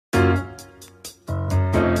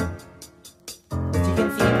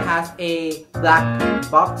has a black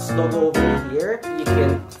box logo over here. You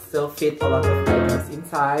can still fit a lot of items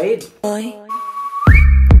inside.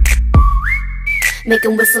 Make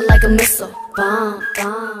 'em whistle like a missile. Bomb,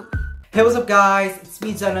 bomb. Hey, what's up guys? It's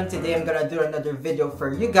me, Jahno, and today I'm gonna do another video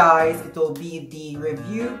for you guys. It will be the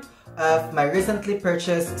review of my recently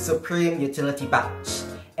purchased Supreme utility pouch.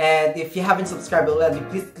 And if you haven't subscribed already,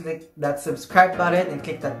 please click that subscribe button and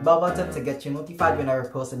click that bell button to get you notified whenever I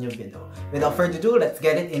post a new video. Without further ado, let's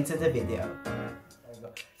get it into the video.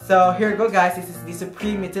 So here we go guys, this is the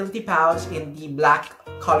Supreme utility pouch in the black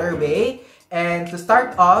colorway. And to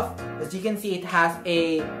start off, as you can see, it has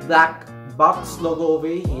a black box logo over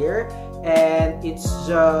here. And it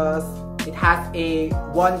has a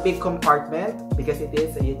one big compartment because it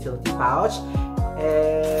is a utility pouch.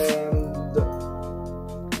 And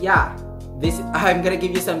yeah, I'm gonna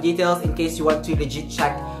give you some details in case you want to legit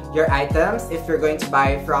check your items if you're going to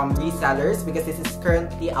buy from resellers, because this is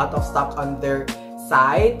currently out of stock on their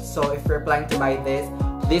site. So if you're planning to buy this,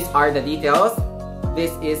 these are the details. This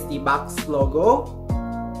is the box logo.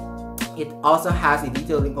 It also has a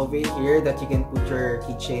detailing over here that you can put your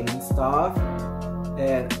keychain and stuff.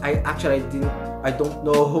 And I don't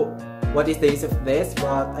know what is the use of this,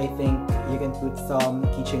 but I think you can put some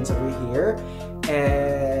keychains over here.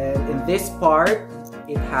 And in this part,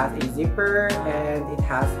 it has a zipper and it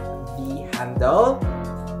has the handle.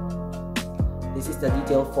 This is the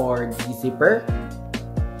detail for the zipper.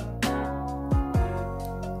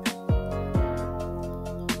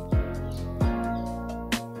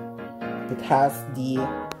 It has the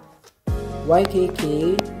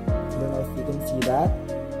YKK. I don't know if you can see that.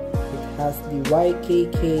 It has the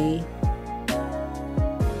YKK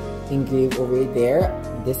engraved over there,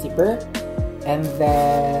 the zipper. And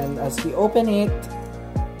then as we open it,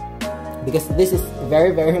 because this is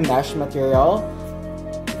very mesh material,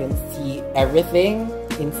 you can see everything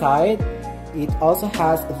inside. It also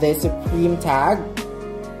has the Supreme tag.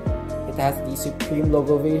 It has the Supreme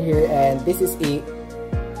logo over here, and this is a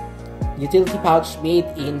utility pouch made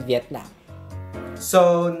in Vietnam.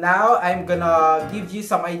 So now I'm gonna give you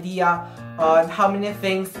some idea on how many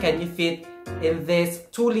things can you fit in this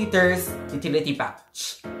 2 liters utility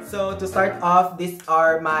pouch. So to start off, these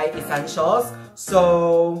are my essentials.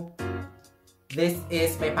 So this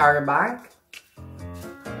is my power bank,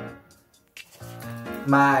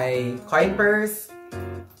 my coin purse,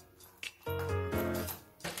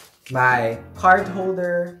 my card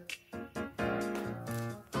holder,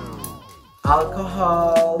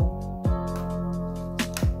 alcohol,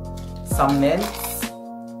 some mints,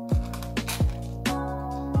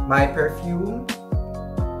 my perfume,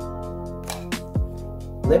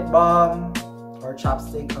 lip balm or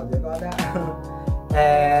chapstick, how do you call that?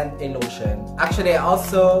 And a lotion. Actually, I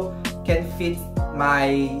also can fit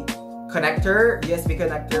my connector, USB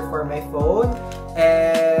connector for my phone,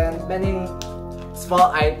 and many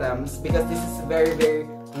small items, because this is a very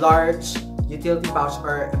large utility pouch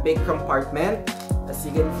or a big compartment. As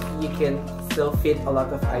you can see, you can still fit a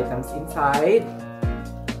lot of items inside.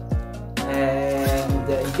 And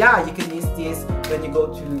yeah, you can use this when you go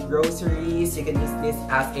to groceries. You can use this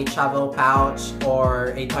as a travel pouch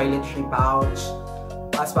or a toiletry pouch,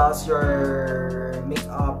 as well as your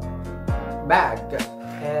makeup bag.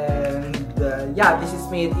 And yeah, this is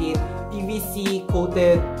made in PVC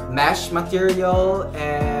coated mesh material,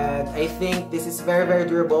 and I think this is very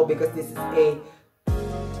durable because this is a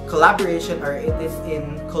collaboration, or it is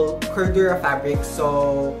in Cordura fabrics.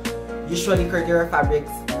 So usually Cordura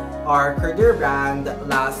fabrics or Cordura brand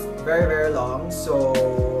last very long. So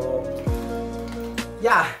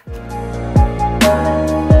yeah.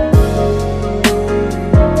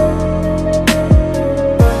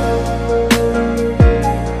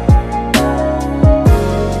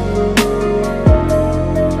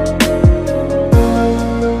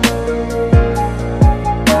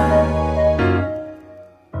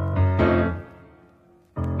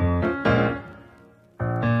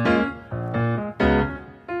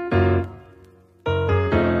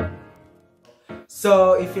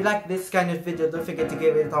 So if you like this kind of video, don't forget to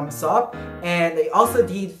give it a thumbs up. And I also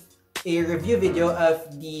did a review video of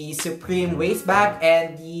the Supreme waist bag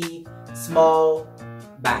and the small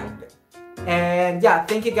bag. And yeah,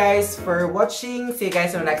 thank you guys for watching. See you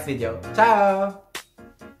guys in the next video. Ciao!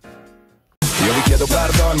 Io vi chiedo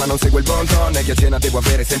pardon, ma non seguo il bon ton. E che a cena devo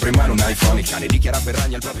avere sempre in mano un iPhone. Il cane dichiara per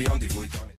ragni al proprio on di